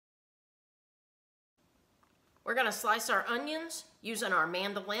We're going to slice our onions using our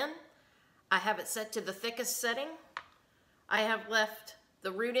mandolin. I have it set to the thickest setting. I have left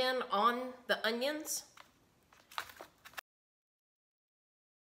the root end on the onions.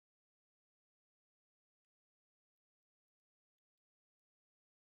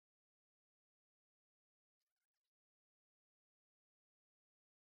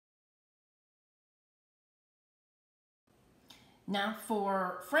 Now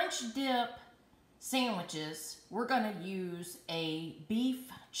for French dip sandwiches, we're going to use a beef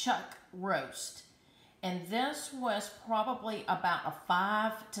chuck roast. And this was probably about a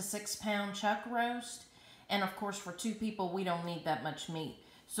 5 to 6 pound chuck roast. And of course for 2 people, we don't need that much meat.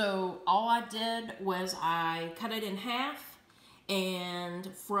 So all I did was I cut it in half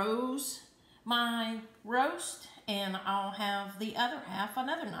and froze my roast, and I'll have the other half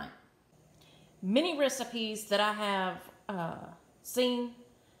another night. Many recipes that I have seen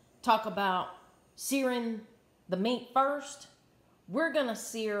talk about searing the meat first. We're gonna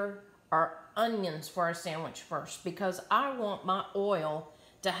sear our onions for our sandwich first because I want my oil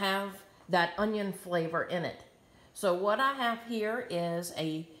to have that onion flavor in it. So what I have here is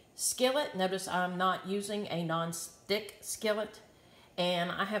a skillet. Notice I'm not using a non-stick skillet,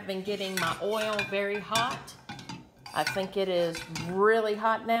 and I have been getting my oil very hot. I think it is really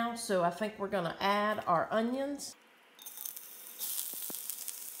hot now, so I think we're gonna add our onions.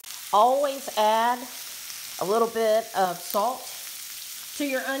 Always add a little bit of salt to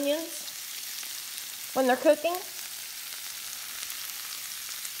your onions when they're cooking.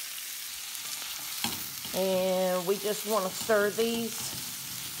 And we just want to stir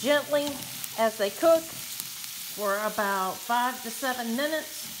these gently as they cook for about 5 to 7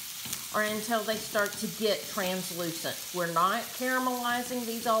 minutes or until they start to get translucent. We're not caramelizing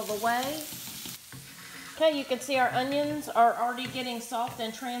these all the way. Okay, you can see our onions are already getting soft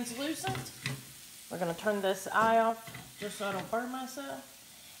and translucent. We're going to turn this eye off just so I don't burn myself.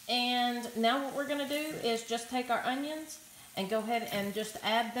 And now what we're going to do is just take our onions and go ahead and just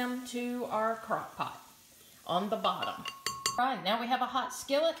add them to our crock pot on the bottom. All right, now we have a hot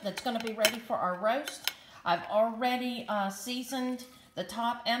skillet that's going to be ready for our roast. I've already seasoned the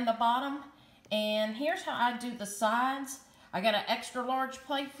top and the bottom. And here's how I do the sides. I got an extra large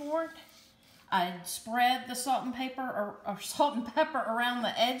plate for it. I spread the salt and pepper or salt and pepper around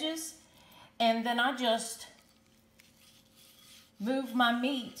the edges, and then I just move my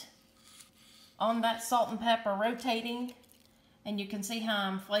meat on that salt and pepper, rotating, and you can see how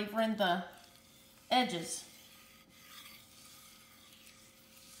I'm flavoring the edges.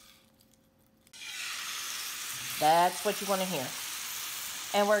 That's what you want to hear.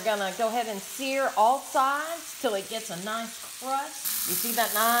 And we're gonna go ahead and sear all sides till it gets a nice crust. You see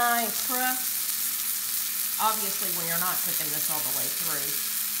that nice crust? Obviously, when you're not cooking this all the way through.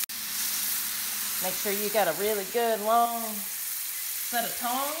 Make sure you got a really good long set of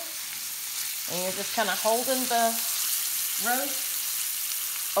tongs. And you're just kind of holding the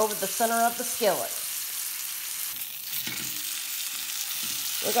roast over the center of the skillet.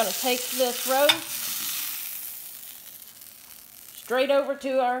 We're going to take this roast straight over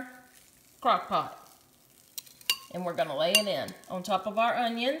to our crock pot. And we're going to lay it in on top of our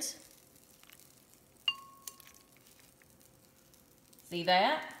onions. See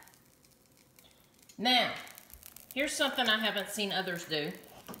that? Now, here's something I haven't seen others do.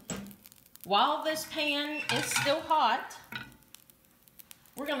 While this pan is still hot,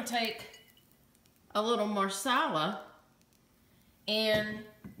 we're going to take a little marsala and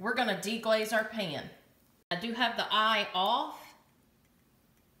we're going to deglaze our pan. I do have the eye off.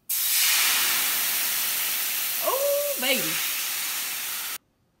 Oh, baby.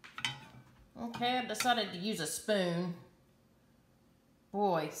 Okay, I decided to use a spoon.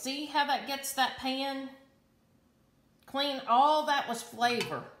 Boy, see how that gets that pan clean? All that was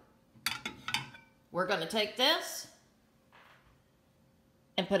flavor. We're going to take this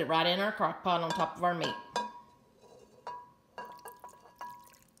and put it right in our crock pot on top of our meat.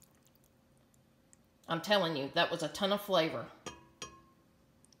 I'm telling you, that was a ton of flavor.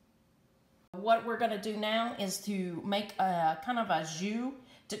 What we're going to do now is to make a kind of a jus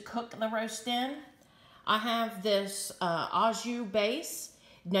to cook the roast in. I have this au jus base.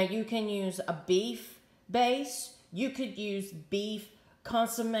 Now you can use a beef base. You could use beef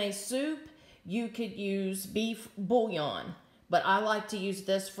consommé soup. You could use beef bouillon. But I like to use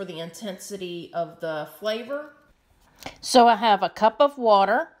this for the intensity of the flavor. So I have a cup of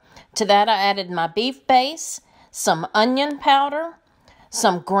water. To that I added my beef base, some onion powder,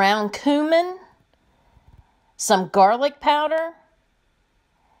 some ground cumin, some garlic powder,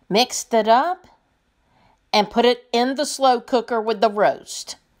 mixed it up, and put it in the slow cooker with the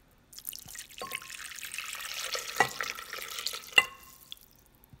roast.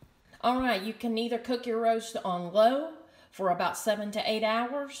 All right, you can either cook your roast on low for about 7 to 8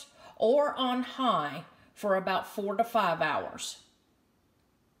 hours or on high for about 4 to 5 hours.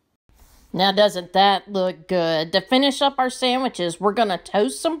 Now, doesn't that look good? To finish up our sandwiches, we're going to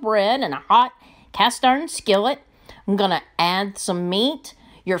toast some bread in a hot cast iron skillet. I'm going to add some meat,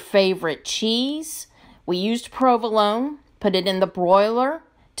 your favorite cheese. We used provolone. Put it in the broiler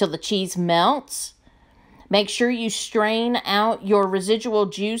till the cheese melts. Make sure you strain out your residual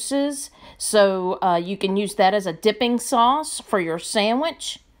juices so you can use that as a dipping sauce for your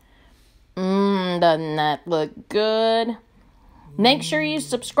sandwich. Doesn't that look good? Make sure you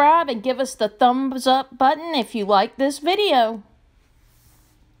subscribe and give us the thumbs up button if you like this video.